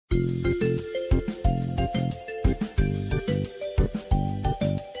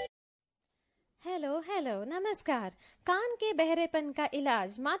नमस्कार। कान के बहरेपन का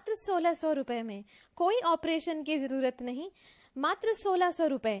इलाज मात्र 1600 रुपए में। कोई ऑपरेशन की जरूरत नहीं, मात्र 1600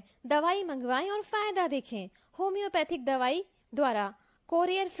 रुपए। दवाई मंगवाएं और फायदा देखें। होम्योपैथिक दवाई द्वारा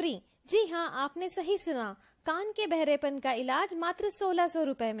कोरियर फ्री। जी हाँ, आपने सही सुना। कान के बहरेपन का इलाज मात्र 1600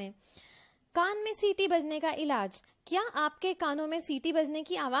 रुपए में। कान में सीटी बजने का इलाज। क्या आपके कानों में सीटी बजने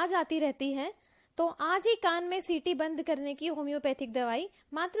की आवाज आती रहती है? तो आज ही कान में सीटी बंद करने की होम्योपैथिक दवाई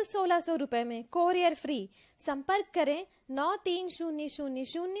मात्र 1600 रुपए में, कोरियर फ्री। संपर्क करें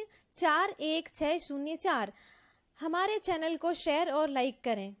 9300041604। हमारे चैनल को शेयर और लाइक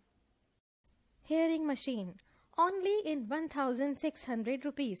करें। Hearing machine only in 1600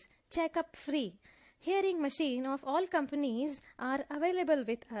 rupees. Checkup free. Hearing machine of all companies are available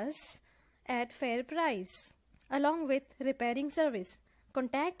with us at fair price along with repairing service.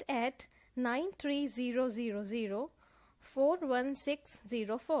 Contact at 93000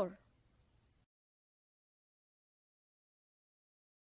 41604.